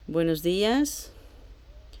Buenos días,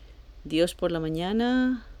 Dios por la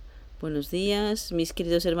mañana. Buenos días, mis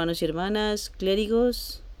queridos hermanos y hermanas,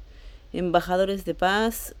 clérigos, embajadores de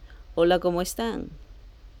paz. Hola, ¿cómo están?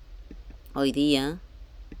 Hoy día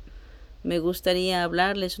me gustaría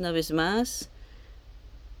hablarles una vez más.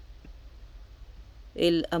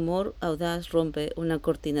 El amor audaz rompe una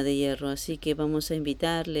cortina de hierro, así que vamos a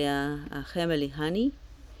invitarle a Emily Honey.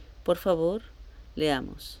 Por favor,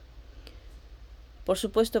 leamos. Por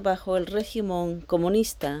supuesto, bajo el régimen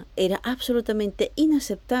comunista, era absolutamente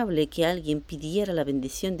inaceptable que alguien pidiera la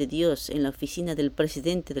bendición de Dios en la oficina del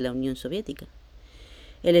presidente de la Unión Soviética,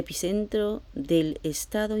 el epicentro del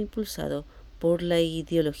Estado impulsado por la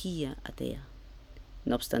ideología atea.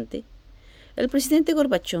 No obstante, el presidente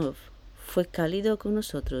Gorbachov fue cálido con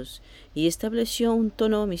nosotros y estableció un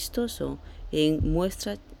tono amistoso en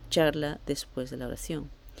nuestra charla después de la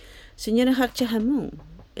oración. Señora Jeongseong,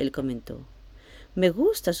 él comentó, me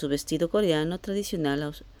gusta su vestido coreano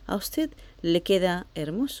tradicional, a usted le queda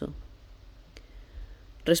hermoso.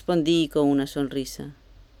 Respondí con una sonrisa.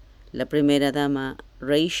 La primera dama,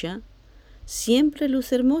 Reisha, siempre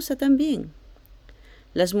luce hermosa también.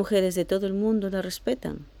 Las mujeres de todo el mundo la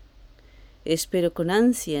respetan. Espero con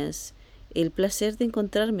ansias el placer de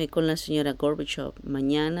encontrarme con la señora Gorbachev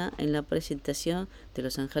mañana en la presentación de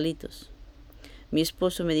Los Angelitos. Mi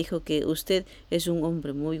esposo me dijo que usted es un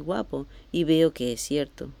hombre muy guapo y veo que es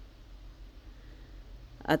cierto.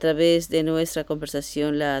 A través de nuestra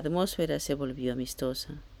conversación la atmósfera se volvió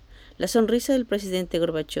amistosa. La sonrisa del presidente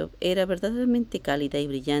Gorbachev era verdaderamente cálida y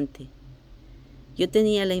brillante. Yo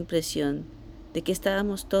tenía la impresión de que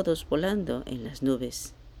estábamos todos volando en las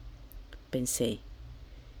nubes. Pensé,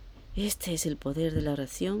 este es el poder de la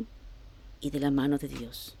oración y de la mano de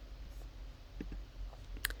Dios.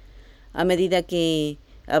 A medida que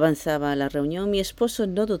avanzaba la reunión, mi esposo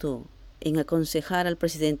no dudó en aconsejar al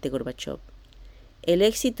presidente Gorbachev. El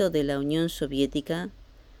éxito de la Unión Soviética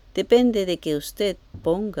depende de que usted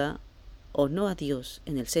ponga o no a Dios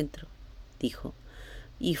en el centro, dijo,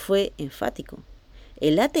 y fue enfático.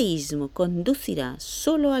 El ateísmo conducirá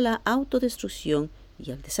solo a la autodestrucción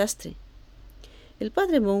y al desastre. El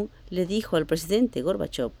padre Moon le dijo al presidente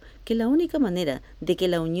Gorbachev que la única manera de que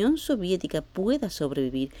la Unión Soviética pueda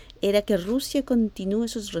sobrevivir era que Rusia continúe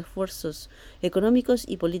sus refuerzos económicos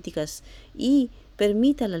y políticos y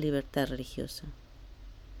permita la libertad religiosa.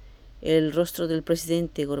 El rostro del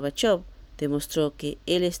presidente Gorbachev demostró que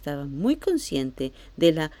él estaba muy consciente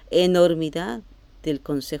de la enormidad del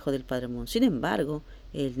consejo del padre Moon. Sin embargo,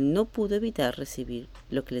 él no pudo evitar recibir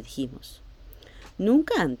lo que le dijimos.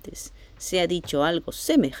 Nunca antes se ha dicho algo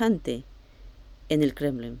semejante en el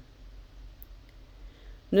Kremlin.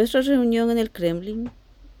 Nuestra reunión en el Kremlin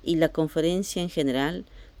y la conferencia en general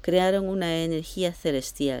crearon una energía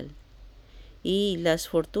celestial y las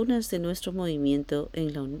fortunas de nuestro movimiento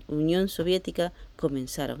en la Unión Soviética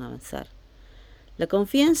comenzaron a avanzar. La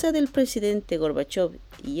confianza del presidente Gorbachev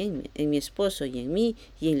y en mi esposo y en mí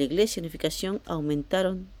y en la Iglesia de Unificación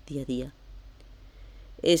aumentaron día a día.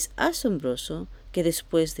 Es asombroso que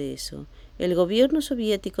después de eso, el gobierno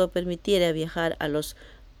soviético permitiera viajar a los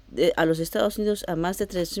Estados Unidos a más de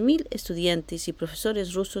 3.000 estudiantes y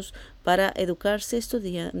profesores rusos para educarse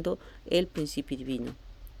estudiando el principio divino.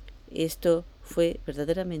 Esto fue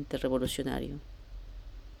verdaderamente revolucionario.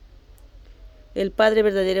 El Padre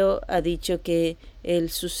Verdadero ha dicho que el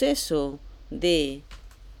suceso de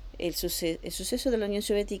la Unión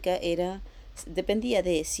Soviética dependía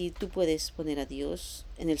de si tú puedes poner a Dios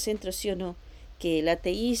en el centro, sí o no, que el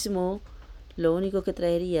ateísmo lo único que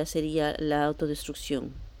traería sería la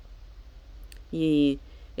autodestrucción. Y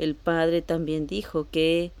el padre también dijo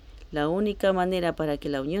que la única manera para que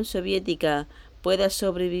la Unión Soviética pueda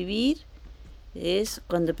sobrevivir es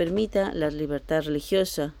cuando permita la libertad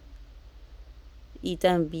religiosa. Y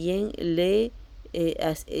también le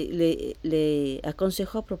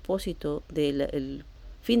aconsejó a propósito del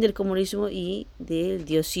fin del comunismo y del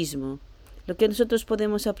diosismo. Lo que nosotros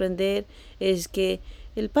podemos aprender es que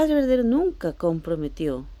el Padre Verdadero nunca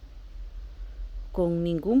comprometió con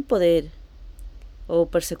ningún poder o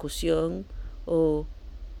persecución o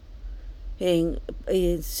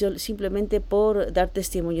simplemente por dar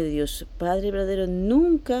testimonio de Dios. Padre Verdadero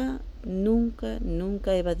nunca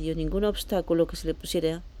evadió ningún obstáculo que se le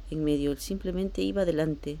pusiera en medio. Él simplemente iba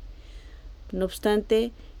adelante. No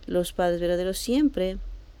obstante, los Padres Verdaderos siempre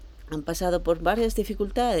han pasado por varias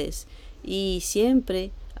dificultades y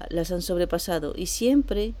siempre las han sobrepasado y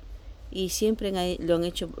siempre lo han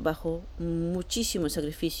hecho bajo muchísimo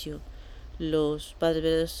sacrificio. Los Padres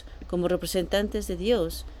Verdaderos, como representantes de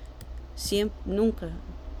Dios,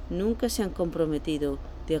 nunca se han comprometido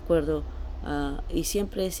de acuerdo y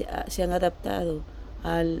siempre se han adaptado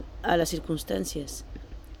a las circunstancias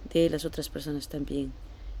de las otras personas también.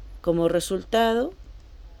 Como resultado,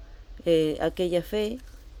 aquella fe,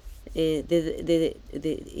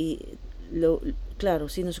 claro,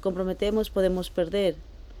 si nos comprometemos podemos perder.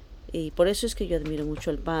 Y por eso es que yo admiro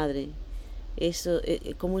mucho al Padre. Eso,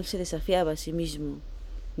 cómo Él se desafiaba a sí mismo.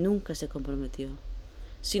 Nunca se comprometió.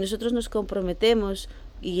 Si nosotros nos comprometemos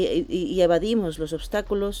y evadimos los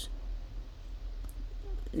obstáculos,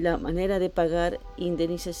 la manera de pagar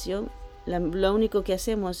indemnización, lo único que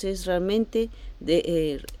hacemos es realmente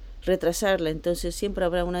retrasarla. Entonces siempre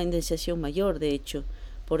habrá una indemnización mayor, de hecho.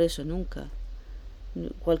 Por eso nunca.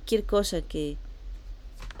 Cualquier cosa que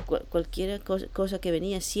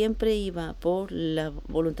venía siempre iba por la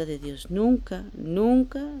voluntad de Dios. Nunca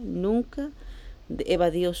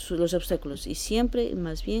evadió los obstáculos, y siempre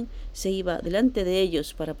más bien se iba delante de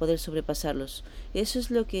ellos para poder sobrepasarlos. Eso es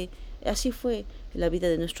así fue la vida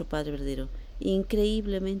de nuestro Padre verdadero.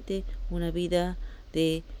 Increíblemente una vida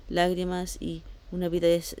de lágrimas y una vida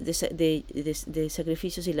de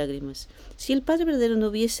sacrificios y lágrimas. Si el Padre verdadero no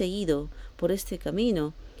hubiese ido por este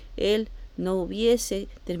camino, Él no hubiese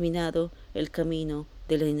terminado el camino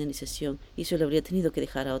de la indemnización y se lo habría tenido que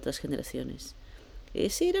dejar a otras generaciones.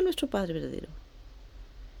 Ese era nuestro Padre verdadero.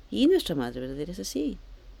 Y nuestra Madre verdadera es así.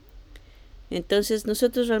 Entonces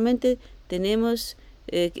nosotros realmente tenemos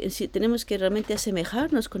que realmente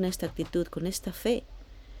asemejarnos con esta actitud, con esta fe,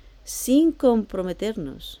 sin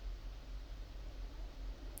comprometernos.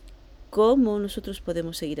 ¿Cómo nosotros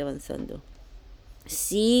podemos seguir avanzando?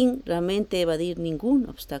 Sin realmente evadir ningún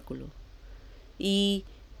obstáculo. Y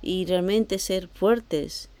realmente ser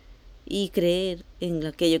fuertes y creer en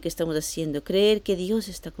aquello que estamos haciendo, creer que Dios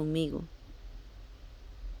está conmigo.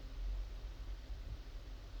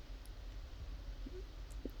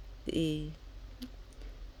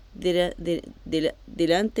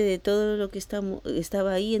 Delante de todo lo que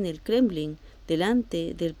estaba ahí en el Kremlin,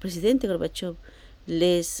 delante del presidente Gorbachev,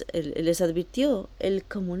 les advirtió: el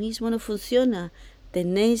comunismo no funciona,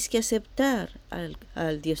 tenéis que aceptar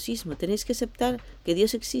al diosismo, tenéis que aceptar que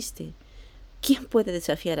Dios existe. ¿Quién puede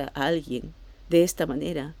desafiar a alguien de esta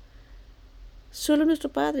manera? Solo nuestro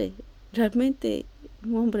Padre, realmente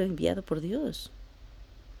un hombre enviado por Dios.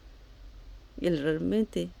 Y él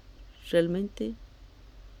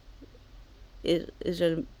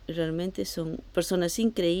realmente son personas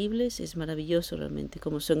increíbles. Es maravilloso realmente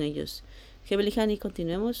como son ellos. Gebelihani,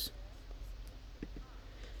 continuemos.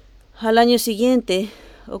 Al año siguiente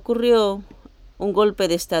ocurrió un golpe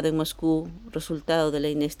de estado en Moscú, resultado de la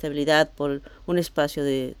inestabilidad por un espacio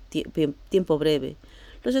de tiempo breve.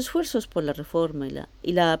 Los esfuerzos por la reforma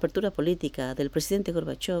y la apertura política del presidente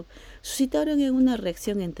Gorbachev suscitaron una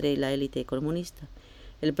reacción entre la élite comunista.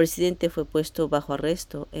 El presidente fue puesto bajo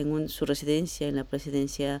arresto en su residencia en la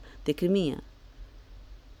presidencia de Crimea.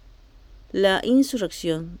 La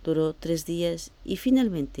insurrección duró 3 días y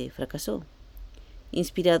finalmente fracasó.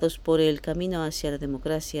 Inspirados por el camino hacia la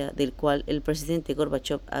democracia del cual el presidente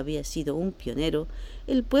Gorbachev había sido un pionero,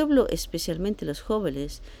 el pueblo, especialmente los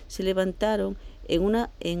jóvenes, se levantaron en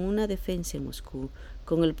una defensa en Moscú,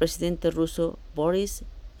 con el presidente ruso Boris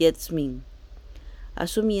Yeltsin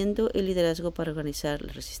asumiendo el liderazgo para organizar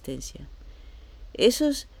la resistencia.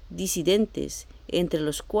 Esos disidentes, entre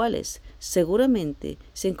los cuales seguramente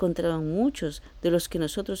se encontraban muchos de los que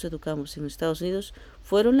nosotros educamos en los Estados Unidos,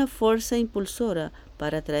 fueron la fuerza impulsora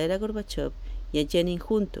para traer a Gorbachev y a Lenin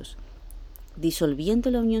juntos,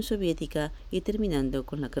 disolviendo la Unión Soviética y terminando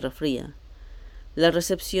con la Guerra Fría. La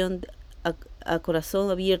recepción a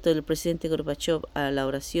corazón abierto del presidente Gorbachev a la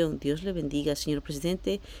oración «Dios le bendiga, señor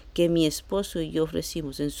presidente», que mi esposo y yo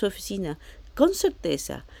ofrecimos en su oficina, con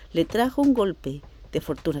certeza le trajo un golpe de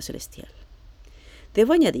fortuna celestial.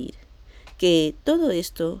 Debo añadir que todo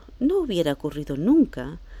esto no hubiera ocurrido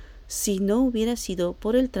nunca si no hubiera sido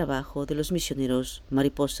por el trabajo de los misioneros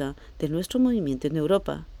mariposa de nuestro movimiento en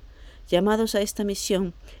Europa. Llamados a esta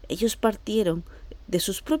misión, ellos partieron de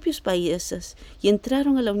sus propios países y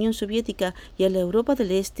entraron a la Unión Soviética y a la Europa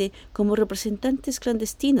del Este como representantes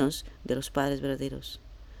clandestinos de los padres verdaderos.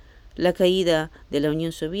 La caída de la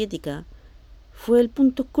Unión Soviética fue el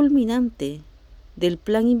punto culminante del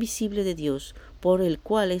plan invisible de Dios por el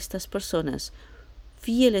cual estas personas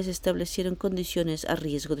fieles establecieron condiciones a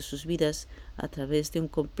riesgo de sus vidas a través de un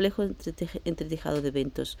complejo entretejado de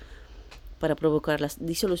eventos para provocar la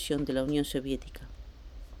disolución de la Unión Soviética.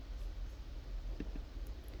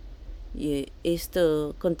 Y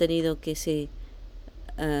esto contenido que se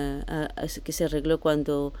arregló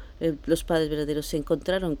cuando los padres verdaderos se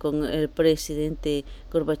encontraron con el presidente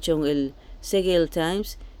Gorbachev, el Segel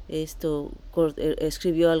Times,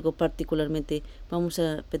 escribió algo particularmente. Vamos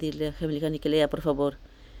a pedirle a Jeongseong que lea, por favor.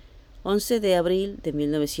 11 de abril de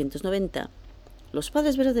 1990. Los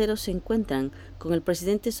padres verdaderos se encuentran con el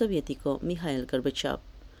presidente soviético Mikhail Gorbachev.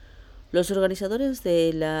 Los organizadores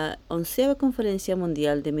de la 11ª Conferencia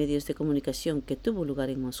Mundial de Medios de Comunicación, que tuvo lugar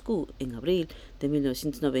en Moscú en abril de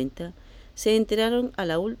 1990, se enteraron a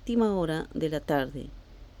la última hora de la tarde,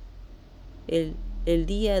 el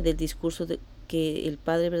día del discurso que el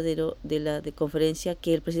padre verdadero de la conferencia,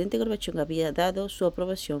 que el presidente Gorbachev había dado su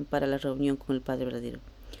aprobación para la reunión con el padre verdadero.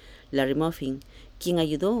 Larry Muffin, quien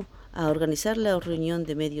ayudó a organizar la reunión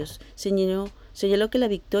de medios, señaló que la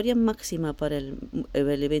victoria máxima para el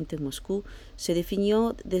evento en Moscú se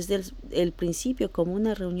definió desde el principio como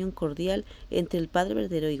una reunión cordial entre el padre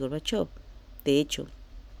verdadero y Gorbachev. De hecho,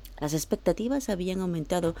 las expectativas habían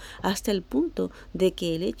aumentado hasta el punto de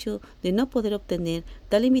que el hecho de no poder obtener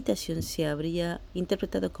tal invitación se habría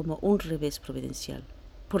interpretado como un revés providencial.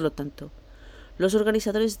 Por lo tanto, los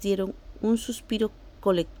organizadores dieron un suspiro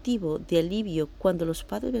colectivo de alivio cuando los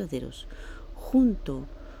padres verdaderos, junto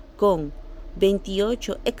con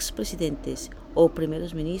 28 expresidentes o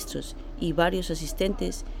primeros ministros y varios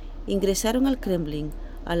asistentes, ingresaron al Kremlin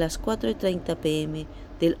a las 4:30 p.m.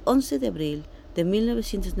 del 11 de abril de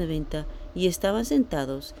 1990 y estaban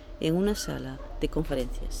sentados en una sala de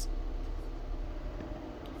conferencias.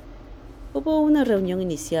 Hubo una reunión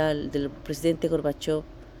inicial del presidente Gorbachev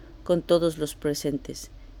con todos los presentes,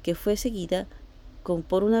 que fue seguida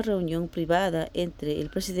por una reunión privada entre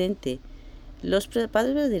el presidente, los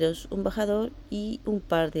padres verdaderos, un embajador y un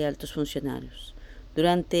par de altos funcionarios.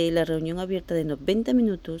 Durante la reunión abierta de 90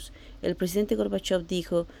 minutos, el presidente Gorbachev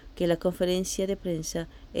dijo que la conferencia de prensa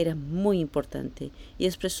era muy importante y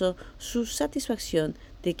expresó su satisfacción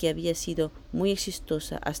de que había sido muy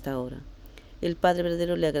exitosa hasta ahora. El padre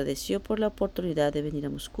verdadero le agradeció por la oportunidad de venir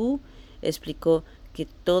a Moscú, explicó que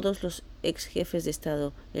todos los ex jefes de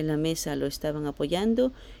Estado en la mesa lo estaban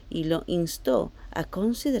apoyando y lo instó a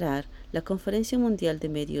considerar la Conferencia Mundial de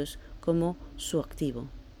Medios como su activo.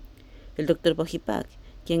 El doctor Bojipak,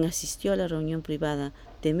 quien asistió a la reunión privada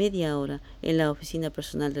de media hora en la oficina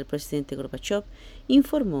personal del presidente Gorbachev,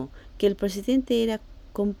 informó que el presidente era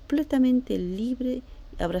completamente libre,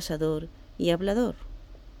 abrazador y hablador.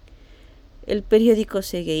 El periódico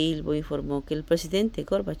Ilbo informó que el presidente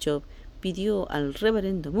Gorbachev pidió al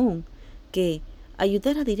reverendo Moon que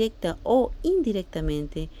ayudara directa o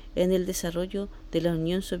indirectamente en el desarrollo de la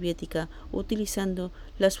Unión Soviética utilizando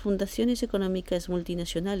las fundaciones económicas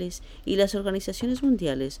multinacionales y las organizaciones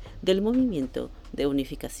mundiales del movimiento de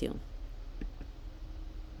unificación.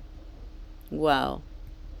 ¡Wow!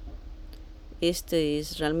 Este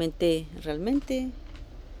es realmente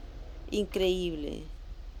increíble,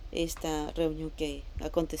 esta reunión que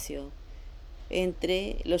aconteció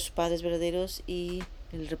entre los padres verdaderos y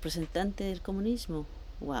el representante del comunismo.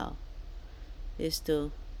 Wow.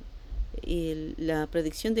 Y la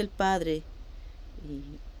predicción del padre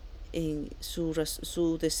y en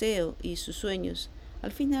su deseo y sus sueños,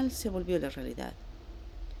 al final se volvió la realidad.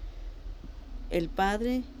 El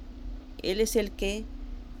padre, él es el que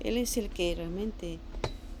realmente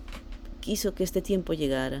quiso que este tiempo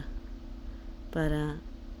llegara para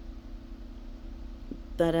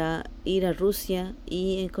ir a Rusia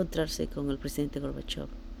y encontrarse con el presidente Gorbachev.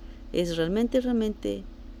 Es realmente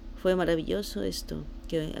fue maravilloso esto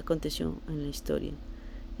que aconteció en la historia.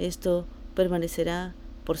 Esto permanecerá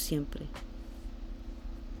por siempre.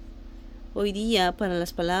 Hoy día, para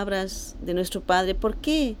las palabras de nuestro Padre, ¿por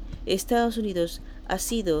qué Estados Unidos ha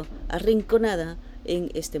sido arrinconada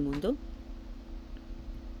en este mundo?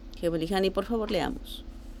 Jeongseong, por favor, leamos.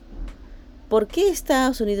 ¿Por qué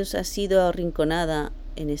Estados Unidos ha sido arrinconada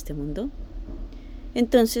en este mundo?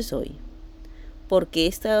 Entonces hoy, ¿por qué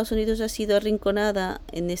Estados Unidos ha sido arrinconada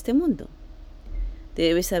en este mundo?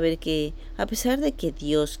 Debes saber que, a pesar de que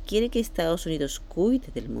Dios quiere que Estados Unidos cuide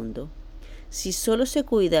del mundo, si solo se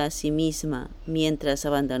cuida a sí misma mientras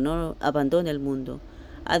abandona el mundo,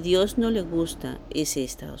 a Dios no le gusta ese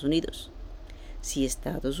Estados Unidos. Si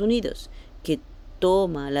Estados Unidos, que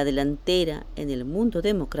toma la delantera en el mundo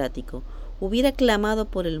democrático, hubiera clamado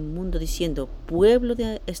por el mundo diciendo: pueblo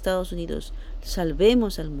de Estados Unidos,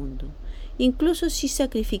 salvemos al mundo, incluso si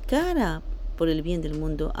sacrificara por el bien del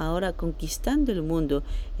mundo, ahora conquistando el mundo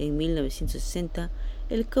en 1960,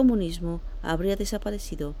 el comunismo habría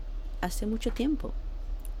desaparecido hace mucho tiempo.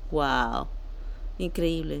 ¡Wow!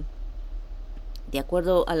 Increíble. De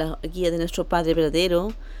acuerdo a la guía de nuestro Padre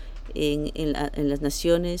verdadero en las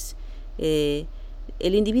naciones,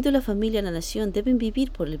 el individuo, la familia, la nación deben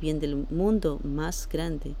vivir por el bien del mundo más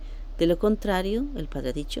grande. De lo contrario, el Padre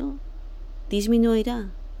ha dicho,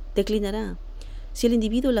 disminuirá declinará. Si el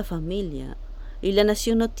individuo, la familia y la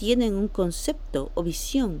nación no tienen un concepto o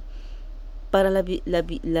visión para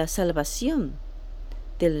la salvación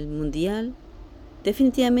del mundial,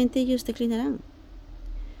 definitivamente ellos declinarán.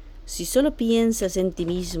 Si solo piensas en ti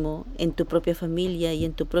mismo, en tu propia familia y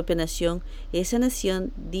en tu propia nación, esa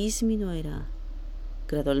nación disminuirá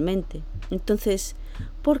gradualmente. Entonces,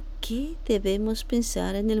 ¿por qué debemos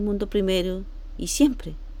pensar en el mundo primero y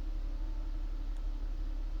siempre?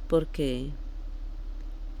 Porque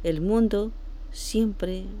el mundo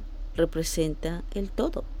siempre representa el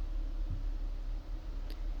todo.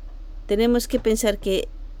 Tenemos que pensar que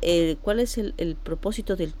cuál es el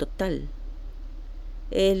propósito del total.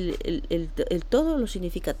 El todo lo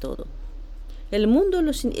significa todo. El mundo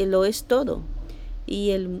lo es todo. Y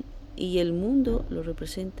el mundo lo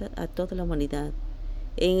representa a toda la humanidad.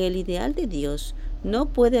 En el ideal de Dios no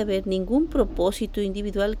puede haber ningún propósito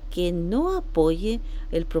individual que no apoye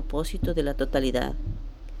el propósito de la totalidad.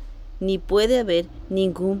 Ni puede haber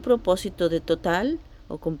ningún propósito de total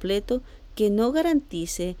o completo que no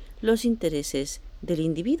garantice los intereses del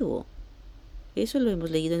individuo. Eso lo hemos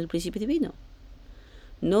leído en el Principio Divino.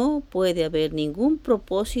 No puede haber ningún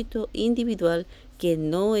propósito individual que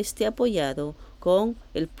no esté apoyado con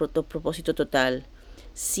el propósito total.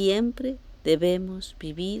 Siempre debemos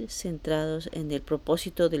vivir centrados en el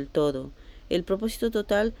propósito del todo. El propósito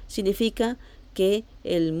total significa que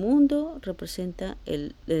el mundo representa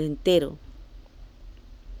el entero.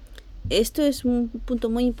 Esto es un punto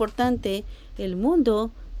muy importante. El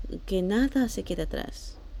mundo, que nada se queda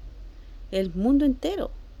atrás. El mundo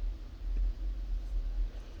entero.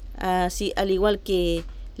 Así, al igual que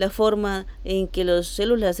la forma en que las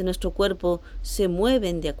células de nuestro cuerpo se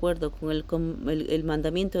mueven de acuerdo con el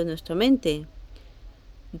mandamiento de nuestra mente,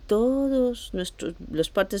 todos las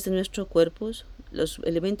partes de nuestro cuerpo, los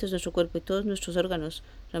elementos de nuestro cuerpo y todos nuestros órganos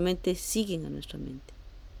realmente siguen a nuestra mente.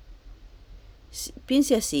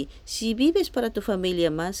 Piense así: si vives para tu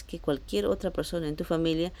familia más que cualquier otra persona en tu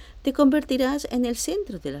familia, te convertirás en el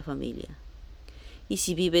centro de la familia. Y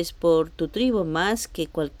si vives por tu tribu más que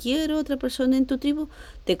cualquier otra persona en tu tribu,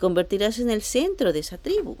 te convertirás en el centro de esa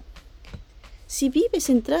tribu. Si vives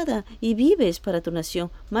centrada y vives para tu nación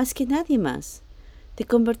más que nadie más, te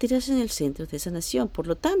convertirás en el centro de esa nación. Por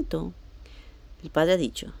lo tanto, el Padre ha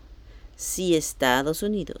dicho, si Estados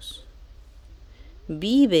Unidos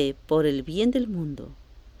vive por el bien del mundo,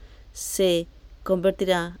 se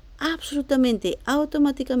convertirá absolutamente,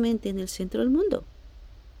 automáticamente en el centro del mundo.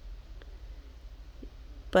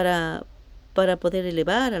 Para poder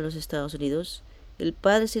elevar a los Estados Unidos, el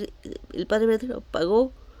Padre verdadero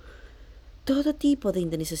pagó todo tipo de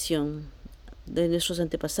indemnización de nuestros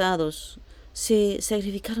antepasados. Se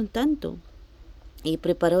sacrificaron tanto y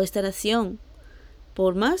preparó esta nación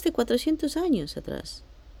por más de 400 años atrás.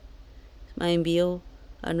 Envió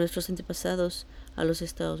a nuestros antepasados a los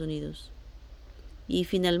Estados Unidos y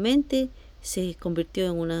finalmente se convirtió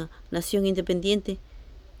en una nación independiente.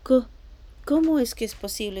 ¿Cómo es que es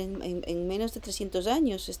posible en menos de 300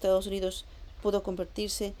 años Estados Unidos pudo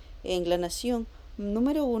convertirse en la nación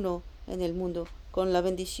número 1 en el mundo con la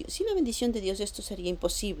bendición? Sin la bendición de Dios esto sería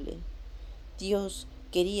imposible. Dios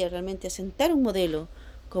quería realmente asentar un modelo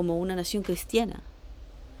como una nación cristiana.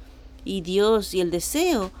 Y Dios y el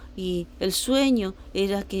deseo y el sueño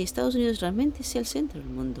era que Estados Unidos realmente sea el centro del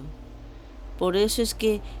mundo. Por eso es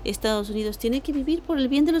que Estados Unidos tiene que vivir por el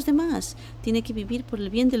bien de los demás, tiene que vivir por el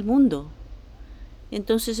bien del mundo.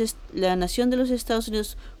 Entonces la nación de los Estados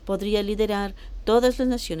Unidos podría liderar todas las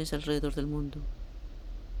naciones alrededor del mundo.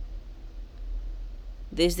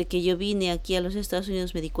 Desde que yo vine aquí a los Estados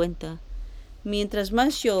Unidos me di cuenta, mientras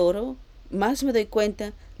más yo oro, más me doy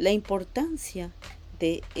cuenta la importancia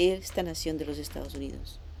de esta nación de los Estados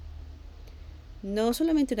Unidos. No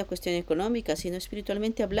solamente una cuestión económica, sino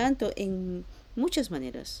espiritualmente hablando en muchas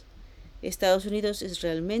maneras. Estados Unidos es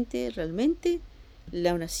realmente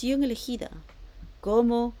la nación elegida,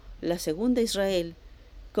 como la segunda Israel,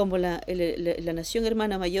 como la nación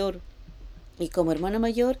hermana mayor, y como hermana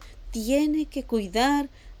mayor tiene que cuidar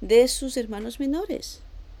de sus hermanos menores.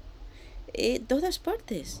 Todas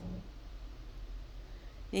partes.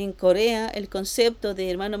 En Corea el concepto de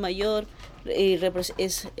hermano mayor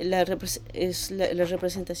es la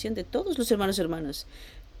representación de todos los hermanos.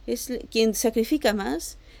 Es quien sacrifica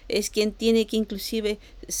más, es quien tiene que inclusive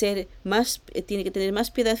tiene que tener más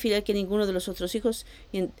piedad filial que ninguno de los otros hijos,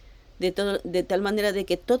 de tal manera de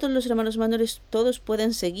que todos los hermanos menores todos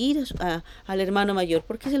puedan seguir al hermano mayor,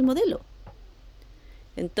 porque es el modelo.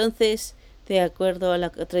 Entonces, de acuerdo a la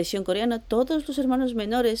tradición coreana, todos los hermanos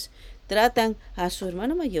menores tratan a su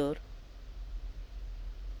hermano mayor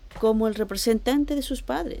como el representante de sus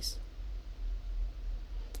padres.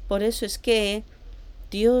 Por eso es que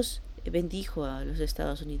Dios bendijo a los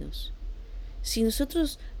Estados Unidos. Si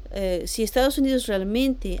Estados Unidos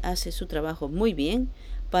realmente hace su trabajo muy bien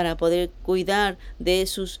para poder cuidar de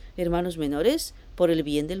sus hermanos menores por el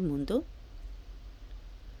bien del mundo,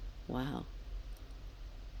 wow,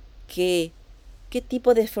 ¿qué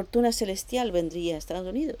tipo de fortuna celestial vendría a Estados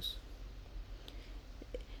Unidos?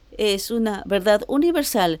 Es una verdad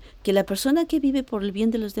universal que la persona que vive por el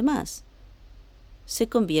bien de los demás se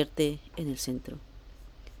convierte en el centro.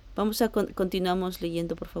 Continuamos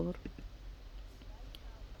leyendo, por favor.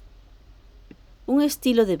 Un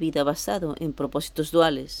estilo de vida basado en propósitos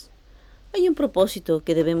duales. Hay un propósito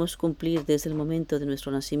que debemos cumplir desde el momento de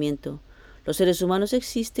nuestro nacimiento. Los seres humanos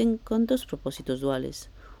existen con dos propósitos duales,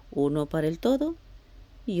 uno para el todo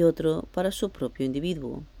y otro para su propio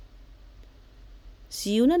individuo.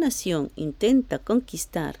 Si una nación intenta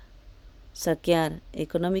conquistar, saquear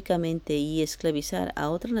económicamente y esclavizar a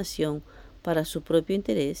otra nación para su propio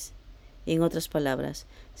interés, en otras palabras,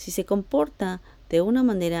 si se comporta de una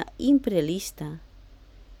manera imperialista,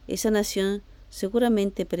 esa nación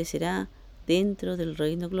seguramente perecerá dentro del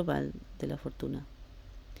reino global de la fortuna.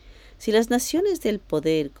 Si las naciones del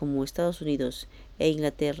poder como Estados Unidos e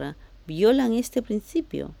Inglaterra violan este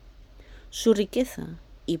principio, su riqueza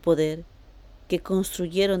y poder que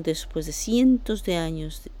construyeron después de cientos de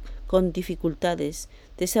años con dificultades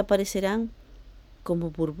desaparecerán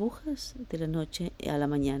como burbujas de la noche a la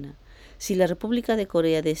mañana. Si la República de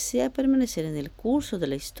Corea desea permanecer en el curso de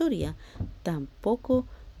la historia, tampoco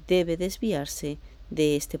debe desviarse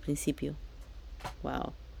de este principio.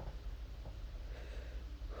 Wow.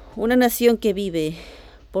 Una nación que vive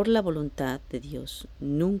por la voluntad de Dios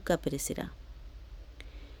nunca perecerá.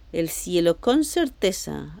 El cielo con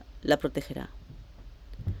certeza la protegerá.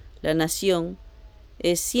 La nación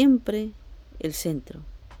es siempre el centro.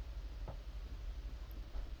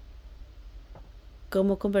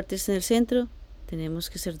 ¿Cómo convertirse en el centro? Tenemos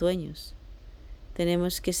que ser dueños.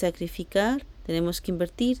 Tenemos que sacrificar, tenemos que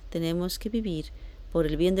invertir, tenemos que vivir por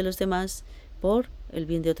el bien de los demás, por el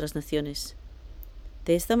bien de otras naciones.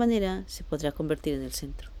 De esta manera se podrá convertir en el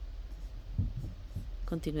centro.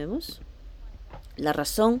 Continuemos. La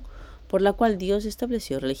razón por la cual Dios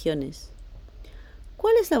estableció religiones.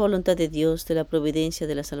 ¿Cuál es la voluntad de Dios de la providencia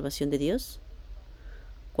de la salvación de Dios?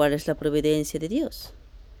 ¿Cuál es la providencia de Dios?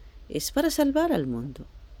 Es para salvar al mundo.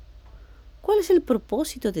 ¿Cuál es el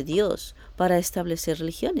propósito de Dios para establecer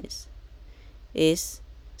religiones? Es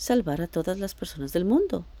salvar a todas las personas del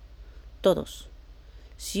mundo. Todos.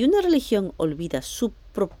 Si una religión olvida su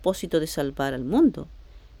propósito de salvar al mundo,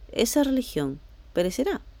 esa religión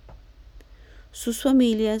perecerá. Sus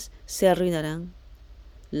familias se arruinarán.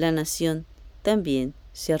 La nación también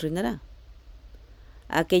se arruinará.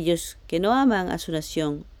 Aquellos que no aman a su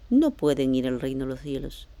nación no pueden ir al reino de los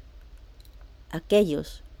cielos.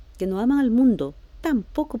 Aquellos que no aman al mundo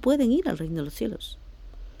tampoco pueden ir al reino de los cielos.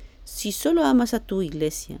 Si solo amas a tu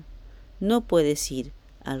iglesia, no puedes ir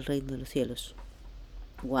al reino de los cielos.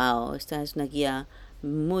 Wow, esta es una guía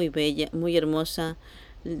muy bella, muy hermosa.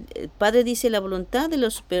 El Padre dice, la voluntad de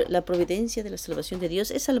la providencia de la salvación de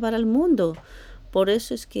Dios es salvar al mundo. Por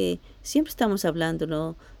eso es que siempre estamos hablando,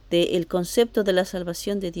 ¿no?, del concepto de la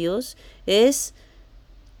salvación de Dios. Es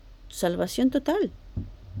salvación total.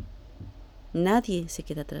 Nadie se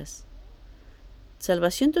queda atrás.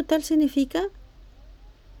 Salvación total significa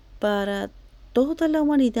para toda la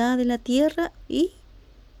humanidad de la tierra y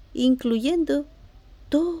incluyendo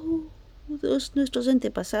todos nuestros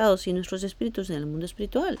antepasados y nuestros espíritus en el mundo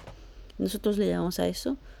espiritual. Nosotros le llamamos a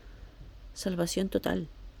eso salvación total.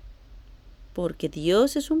 Porque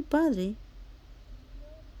Dios es un Padre.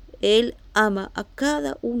 Él ama a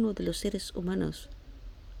cada uno de los seres humanos.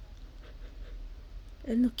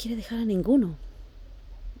 Él no quiere dejar a ninguno.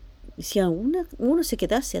 Si uno se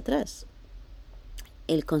quedase atrás,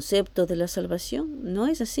 el concepto de la salvación no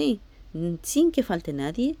es así. Sin que falte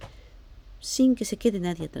nadie, sin que se quede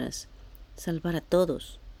nadie atrás. Salvar a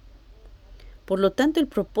todos. Por lo tanto, el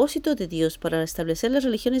propósito de Dios para establecer las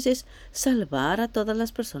religiones es salvar a todas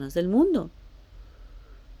las personas del mundo.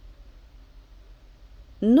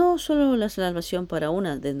 No solo la salvación para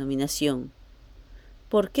una denominación.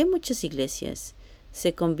 ¿Por qué muchas iglesias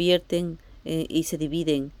se convierten y se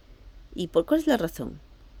dividen? ¿Y por cuál es la razón?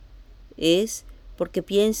 Es porque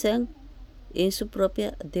piensan en su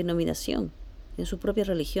propia denominación, en su propia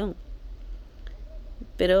religión.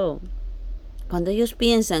 Pero cuando ellos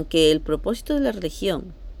piensan que el propósito de la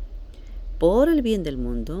religión, por el bien del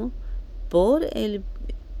mundo, por el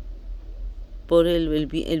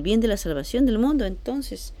bien de la salvación del mundo,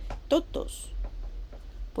 entonces todos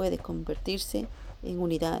puede convertirse en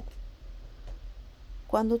unidad.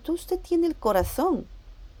 Cuando usted tiene el corazón,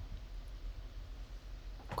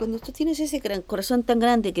 cuando tú tienes ese gran corazón tan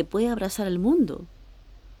grande que puede abrazar al mundo,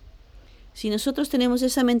 si nosotros tenemos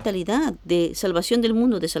esa mentalidad de salvación del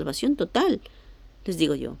mundo, de salvación total, les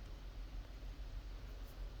digo yo,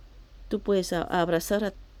 tú puedes abrazar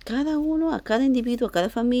a cada uno, a cada individuo, a cada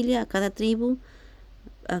familia, a cada tribu,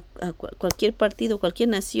 a cualquier partido, cualquier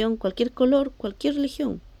nación, cualquier color, cualquier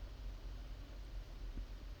religión.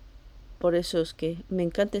 Por eso es que me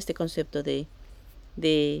encanta este concepto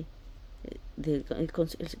el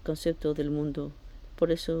concepto del mundo.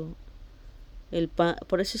 Por eso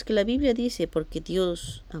es que la Biblia dice, porque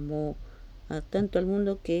Dios amó tanto al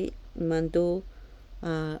mundo que mandó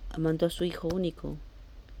a su Hijo único.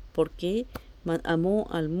 Porque amó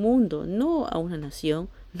al mundo, no a una nación,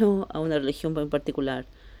 no a una religión en particular.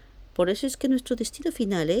 Por eso es que nuestro destino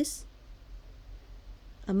final es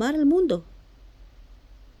amar al mundo.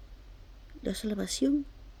 La salvación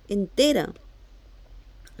entera.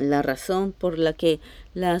 La razón por la que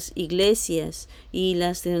las iglesias y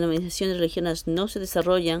las denominaciones religiosas no se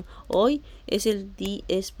desarrollan hoy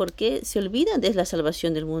es porque se olvidan de la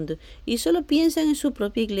salvación del mundo y solo piensan en su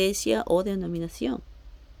propia iglesia o denominación.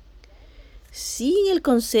 Sin el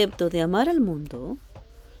concepto de amar al mundo,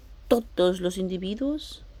 todos los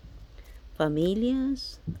individuos,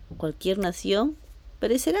 familias, cualquier nación,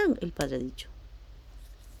 perecerán, el Padre ha dicho.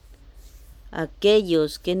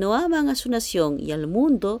 Aquellos que no aman a su nación y al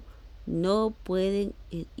mundo no pueden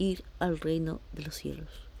ir al reino de los cielos.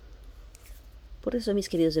 Por eso, mis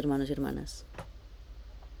queridos hermanos y hermanas,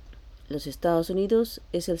 los Estados Unidos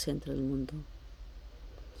es el centro del mundo.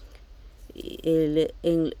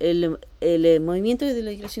 El movimiento de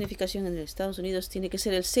la Iglesia de Unificación en los Estados Unidos tiene que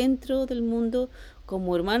ser el centro del mundo.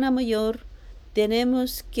 Como hermana mayor,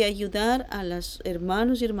 tenemos que ayudar a los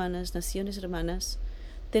hermanos y hermanas, naciones hermanas.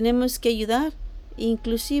 Tenemos que ayudar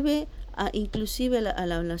inclusive a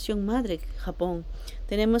la nación madre, Japón.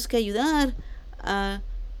 Tenemos que ayudar a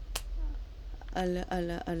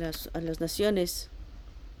las naciones.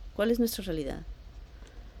 ¿Cuál es nuestra realidad?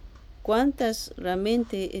 ¿Cuántas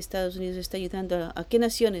realmente Estados Unidos está ayudando a qué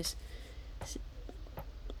naciones?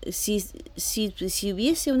 Si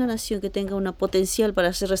hubiese una nación que tenga una potencial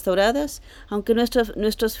para ser restauradas, aunque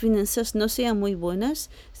nuestras finanzas no sean muy buenas,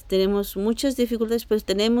 tenemos muchas dificultades, pero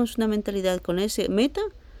tenemos una mentalidad con ese meta,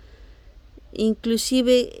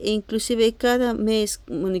 inclusive cada mes,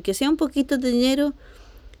 que sea un poquito de dinero,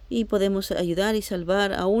 y podemos ayudar y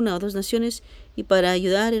salvar a una o dos naciones y para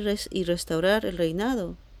ayudar y restaurar el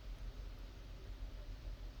reinado.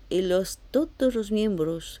 Y todos los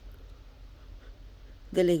miembros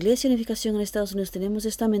de la Iglesia de Unificación en Estados Unidos tenemos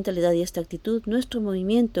esta mentalidad y esta actitud. Nuestro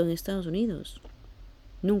movimiento en Estados Unidos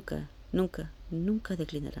nunca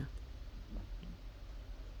declinará.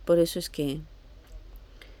 Por eso es que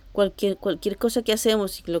cualquier cosa que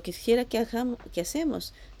hacemos y lo que quiera que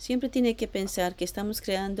hacemos, siempre tiene que pensar que estamos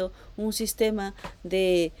creando un sistema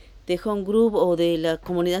de home group o de la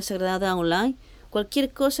comunidad sagrada online.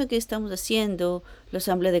 Cualquier cosa que estamos haciendo, la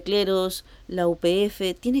Asamblea de Cleros, la UPF,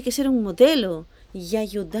 tiene que ser un modelo y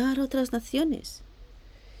ayudar a otras naciones.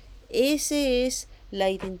 Esa es la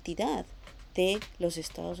identidad de los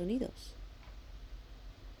Estados Unidos.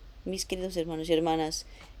 Mis queridos hermanos y hermanas,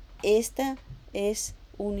 este es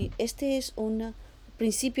un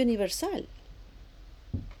principio universal.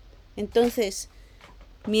 Entonces,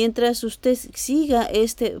 mientras usted siga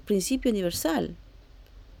este principio universal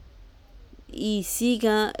y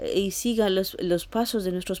siga los pasos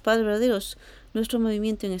de nuestros padres verdaderos, nuestro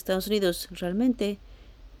movimiento en Estados Unidos realmente,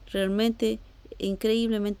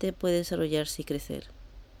 increíblemente puede desarrollarse y crecer.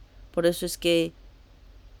 Por eso es que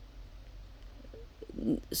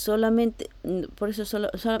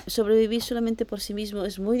sobrevivir solamente por sí mismo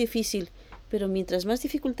es muy difícil, pero mientras más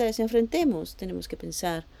dificultades enfrentemos, tenemos que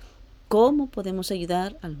pensar cómo podemos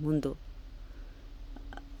ayudar al mundo.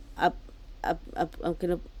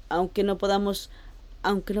 Aunque no podamos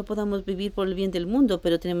vivir por el bien del mundo,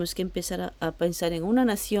 pero tenemos que empezar a pensar en una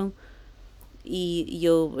nación, y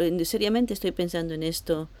yo seriamente estoy pensando en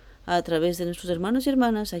esto a través de nuestros hermanos y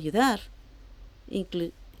hermanas, ayudar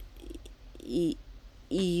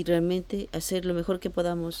y realmente hacer lo mejor que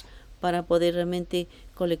podamos para poder realmente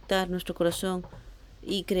colectar nuestro corazón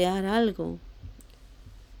y crear algo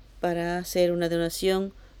para hacer una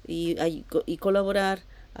donación y colaborar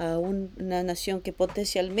a una nación que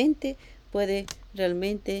potencialmente puede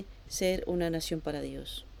realmente ser una nación para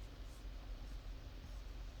Dios.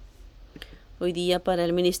 Hoy día, para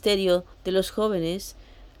el ministerio de los jóvenes,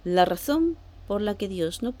 la razón por la que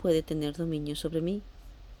Dios no puede tener dominio sobre mí.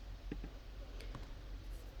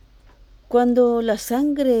 Cuando la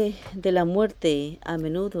sangre de la muerte a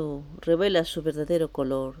menudo revela su verdadero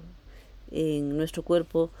color en nuestro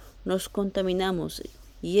cuerpo, nos contaminamos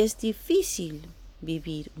y es difícil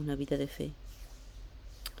vivir una vida de fe.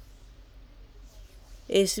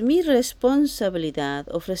 Es mi responsabilidad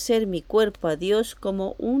ofrecer mi cuerpo a Dios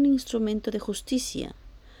como un instrumento de justicia,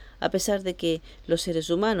 a pesar de que los seres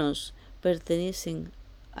humanos pertenecen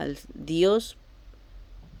al Dios.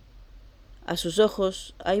 A sus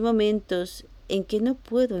ojos hay momentos en que no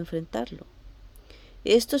puedo enfrentarlo.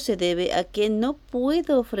 Esto se debe a que no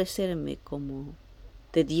puedo ofrecerme como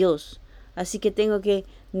de Dios, así que tengo que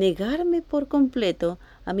negarme por completo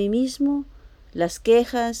a mí mismo. Las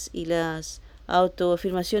quejas y las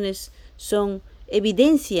autoafirmaciones son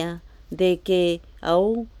evidencia de que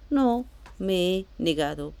aún no me he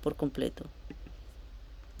negado por completo.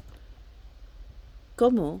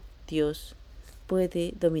 ¿Cómo Dios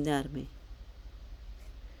puede dominarme?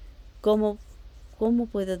 ¿Cómo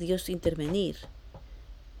puede Dios intervenir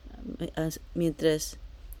mientras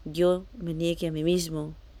yo me niegue a mí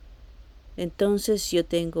mismo? Entonces yo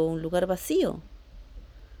tengo un lugar vacío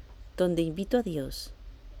donde invito a Dios.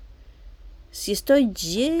 Si estoy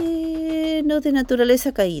lleno de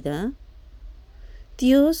naturaleza caída,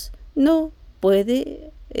 Dios no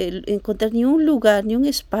puede encontrar ni un lugar, ni un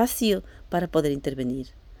espacio para poder intervenir.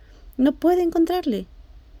 No puede encontrarle.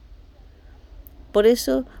 Por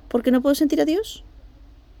eso, ¿por qué no puedo sentir a Dios?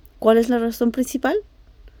 ¿Cuál es la razón principal?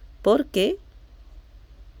 Porque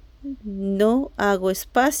no hago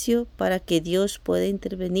espacio para que Dios pueda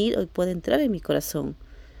intervenir o pueda entrar en mi corazón.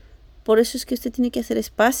 Por eso es que usted tiene que hacer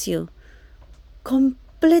espacio,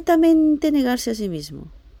 completamente negarse a sí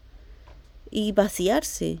mismo y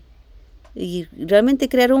vaciarse y realmente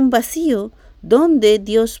crear un vacío donde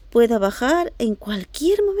Dios pueda bajar en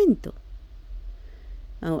cualquier momento.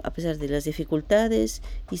 A pesar de las dificultades,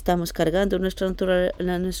 y estamos cargando nuestra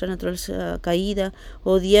naturaleza caída,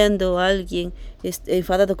 odiando a alguien,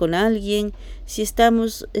 enfadado con alguien, si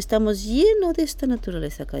estamos llenos de esta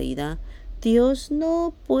naturaleza caída, Dios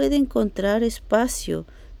no puede encontrar espacio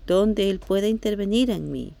donde Él pueda intervenir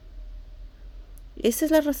en mí. Esa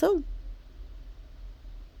es la razón.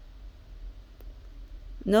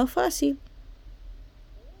 No fácil.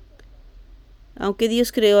 Aunque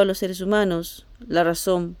Dios creó a los seres humanos, la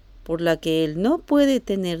razón por la que Él no puede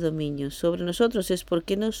tener dominio sobre nosotros es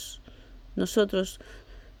porque nosotros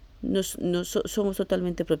somos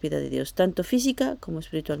totalmente propiedad de Dios, tanto física como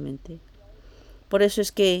espiritualmente. Por eso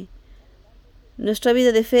es que nuestra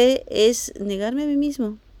vida de fe es negarme a mí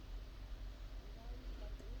mismo.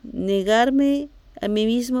 Negarme a mí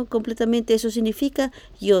mismo completamente. Eso significa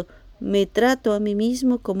yo me trato a mí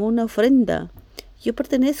mismo como una ofrenda. Yo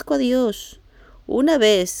pertenezco a Dios. Una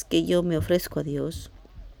vez que yo me ofrezco a Dios,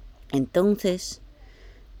 entonces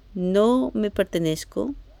no me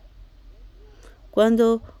pertenezco.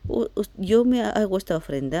 Cuando yo me hago esta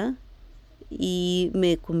ofrenda y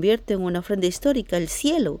me convierto en una ofrenda histórica, el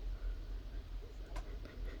cielo,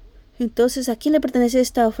 entonces ¿a quién le pertenece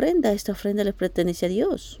esta ofrenda? Esta ofrenda le pertenece a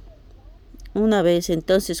Dios. Una vez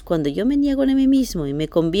entonces cuando yo me niego a mí mismo y me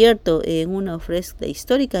convierto en una ofrenda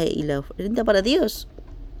histórica y la ofrenda para Dios,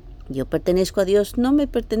 yo pertenezco a Dios, no me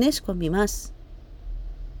pertenezco a mí más.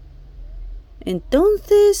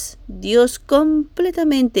 Entonces, Dios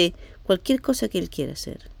completamente, cualquier cosa que Él quiera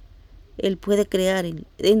hacer, Él puede crear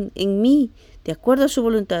en mí, de acuerdo a su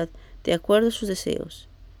voluntad, de acuerdo a sus deseos.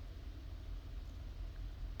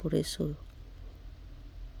 Por eso,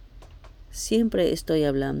 siempre estoy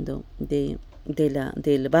hablando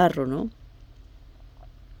del barro, ¿no?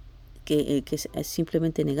 Que es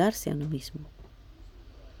simplemente negarse a uno mismo.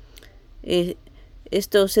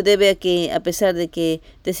 Esto se debe a que, a pesar de que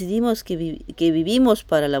decidimos que vivimos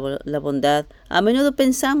para la bondad, a menudo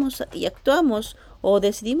pensamos y actuamos o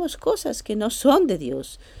decidimos cosas que no son de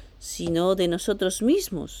Dios, sino de nosotros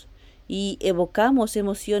mismos, y evocamos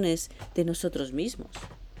emociones de nosotros mismos.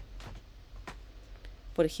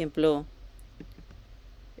 Por ejemplo,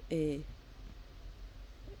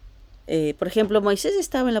 Moisés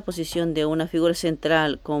estaba en la posición de una figura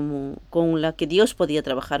central con la que Dios podía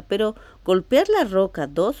trabajar, pero golpear la roca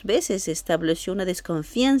 2 veces estableció una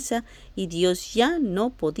desconfianza y Dios ya no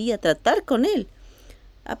podía tratar con él,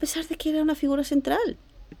 a pesar de que era una figura central,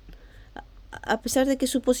 a pesar de que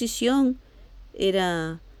su posición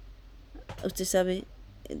era, usted sabe,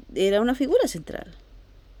 era una figura central.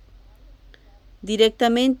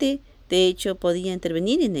 Directamente, de hecho, podía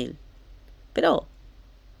intervenir en él, pero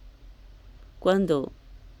cuando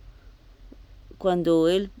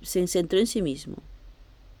él se centró en sí mismo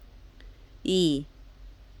y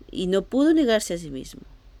no pudo negarse a sí mismo,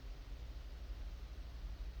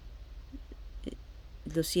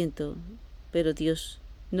 lo siento, pero Dios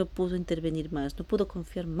no pudo intervenir más, no pudo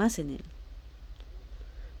confiar más en él.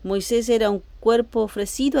 Moisés era un cuerpo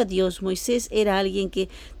ofrecido a Dios. Moisés era alguien que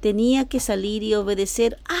tenía que salir y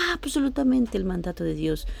obedecer absolutamente el mandato de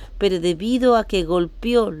Dios. Pero debido a que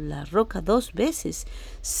golpeó la roca 2 veces,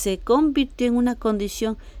 se convirtió en una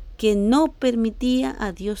condición que no permitía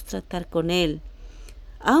a Dios tratar con él.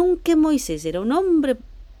 Aunque Moisés era un hombre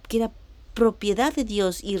que era propiedad de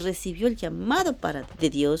Dios y recibió el llamado de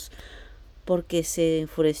Dios, porque se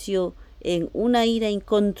enfureció en una ira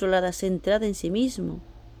incontrolada centrada en sí mismo,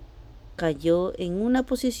 cayó en una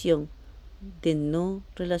posición de no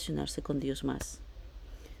relacionarse con Dios más.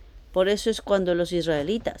 Por eso es cuando los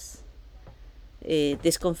israelitas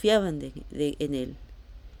desconfiaban en él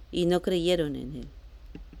y no creyeron en él.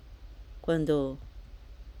 Cuando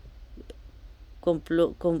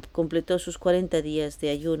completó sus 40 días de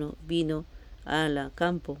ayuno, vino al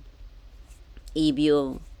campo y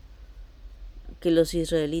vio que los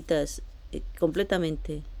israelitas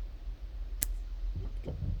completamente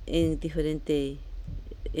en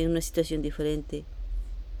una situación diferente.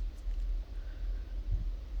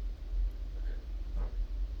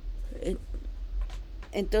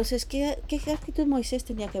 Entonces, ¿qué actitud Moisés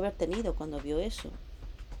tenía que haber tenido cuando vio eso?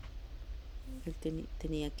 Él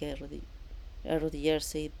tenía que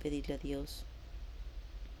arrodillarse y pedirle a Dios: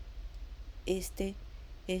 este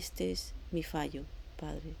es mi fallo,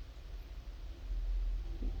 Padre.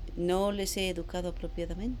 No les he educado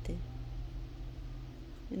apropiadamente.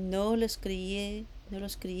 No los crié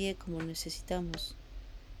como necesitamos.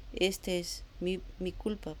 Esta es mi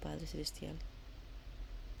culpa, Padre Celestial.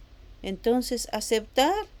 Entonces,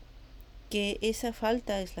 aceptar que esa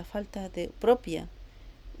falta es la falta propia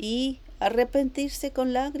y arrepentirse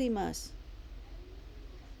con lágrimas.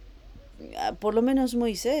 Por lo menos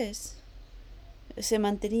Moisés se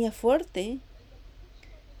mantenía fuerte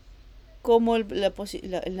como en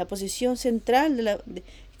la posición central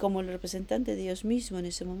como el representante de Dios mismo en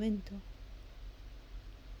ese momento,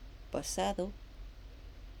 basado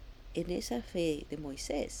en esa fe de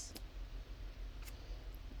Moisés.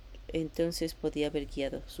 Entonces podía haber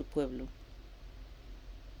guiado a su pueblo.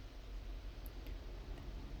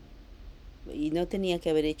 Y no tenía que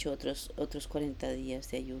haber hecho otros 40 días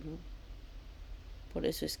de ayuno. Por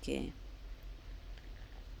eso es que,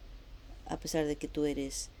 a pesar de que tú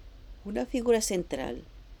eres una figura central,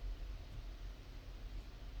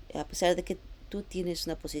 a pesar de que tú tienes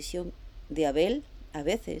una posición de Abel, a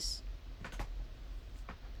veces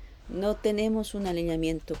no tenemos un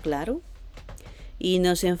alineamiento claro y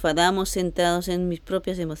nos enfadamos centrados en mis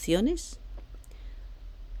propias emociones.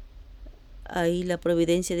 Ahí la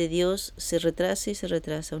providencia de Dios se retrasa y se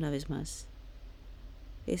retrasa una vez más.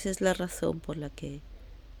 Esa es la razón por la que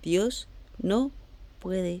Dios no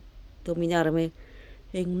puede dominarme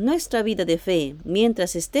en nuestra vida de fe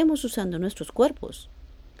mientras estemos usando nuestros cuerpos.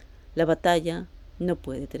 La batalla no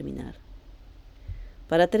puede terminar.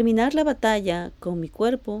 Para terminar la batalla con mi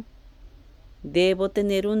cuerpo, debo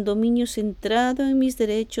tener un dominio centrado en mis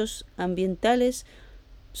derechos ambientales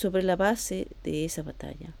sobre la base de esa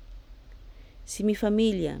batalla. Si mi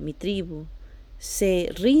familia, mi tribu, se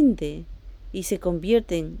rinde y se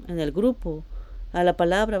convierten en el grupo a la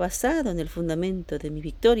palabra basada en el fundamento de mi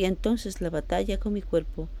victoria, entonces la batalla con mi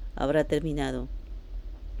cuerpo habrá terminado.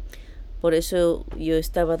 Por eso yo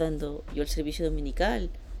estaba dando el servicio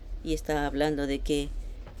dominical y estaba hablando de que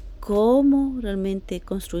cómo realmente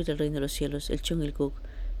construir el reino de los cielos, el Jeongseong.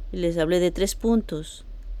 Les hablé de 3 puntos.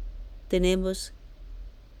 Tenemos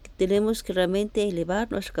que realmente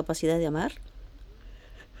elevar nuestra capacidad de amar.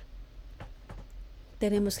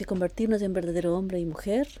 Tenemos que convertirnos en verdadero hombre y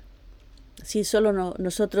mujer. Si solo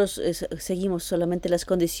nosotros seguimos solamente las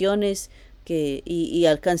condiciones y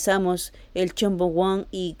alcanzamos el Chombo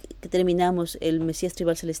y terminamos el Mesías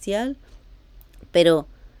tribal celestial, pero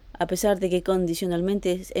a pesar de que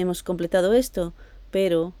condicionalmente hemos completado esto,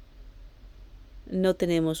 pero no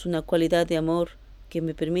tenemos una cualidad de amor que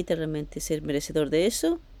me permita realmente ser merecedor de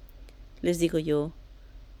eso, les digo yo,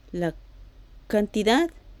 la cantidad,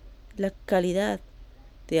 la calidad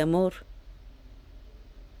de amor,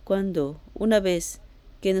 cuando una vez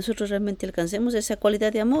que nosotros realmente alcancemos esa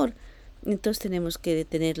cualidad de amor, entonces tenemos que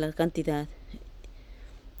tener la cantidad.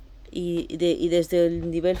 Y desde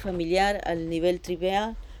el nivel familiar al nivel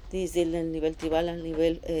tribal, desde el nivel tribal al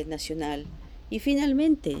nivel nacional. Y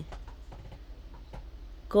finalmente,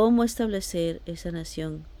 ¿cómo establecer esa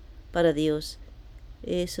nación para Dios?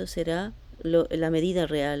 Eso será la medida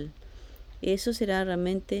real. Eso será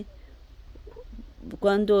realmente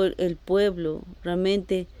cuando el pueblo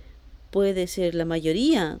realmente puede ser la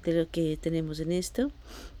mayoría de lo que tenemos en esto.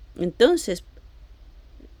 Entonces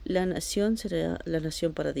la nación será la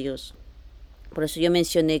nación para Dios. Por eso yo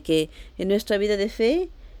mencioné que en nuestra vida de fe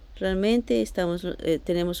realmente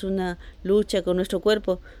tenemos una lucha con nuestro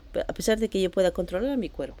cuerpo, a pesar de que yo pueda controlar mi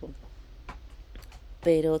cuerpo.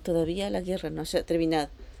 Pero todavía la guerra no se ha terminado.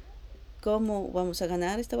 ¿Cómo vamos a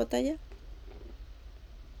ganar esta batalla?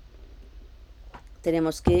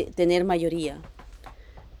 Tenemos que tener mayoría.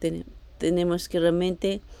 Tenemos que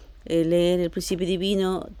realmente leer el principio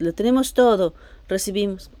divino. Lo tenemos todo.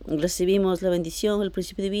 Recibimos la bendición, el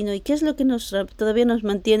principio divino. ¿Y qué es lo que todavía nos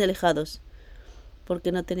mantiene alejados?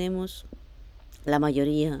 Porque no tenemos la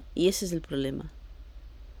mayoría. Y ese es el problema.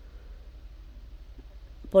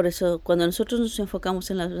 Por eso, cuando nosotros nos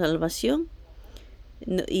enfocamos en la salvación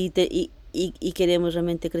y queremos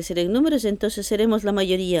realmente crecer en números, entonces seremos la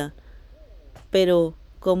mayoría. Pero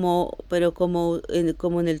como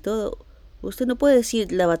en el todo, usted no puede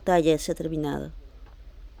decir la batalla se ha terminado.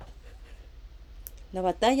 La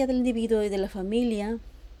batalla del individuo y de la familia,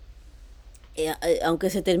 aunque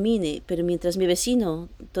se termine, pero mientras mi vecino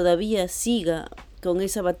todavía siga con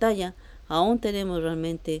esa batalla, aún tenemos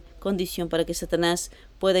realmente condición para que Satanás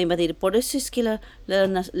pueda invadir. Por eso es que la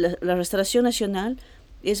restauración nacional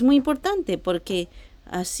es muy importante, porque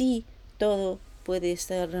así todo puede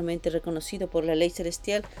estar realmente reconocido por la ley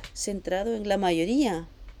celestial, centrado en la mayoría.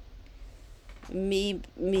 Mi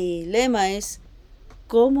lema es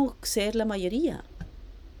cómo ser la mayoría.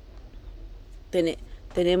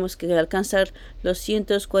 Tenemos que alcanzar los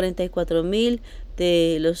 144,000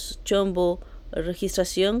 de los chombo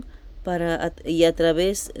registración y a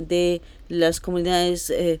través de las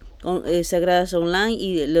comunidades sagradas online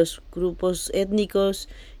y los grupos étnicos,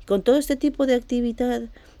 con todo este tipo de actividad,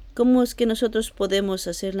 ¿cómo es que nosotros podemos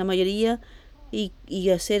hacer la mayoría y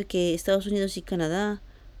hacer que Estados Unidos y Canadá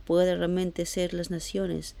puedan realmente ser las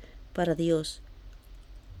naciones para Dios?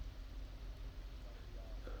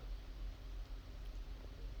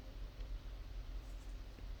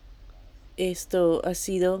 Esto ha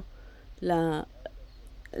sido la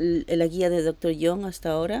guía de Dr. Young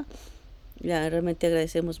hasta ahora. Realmente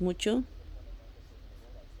agradecemos mucho.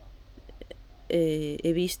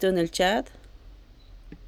 He visto en el chat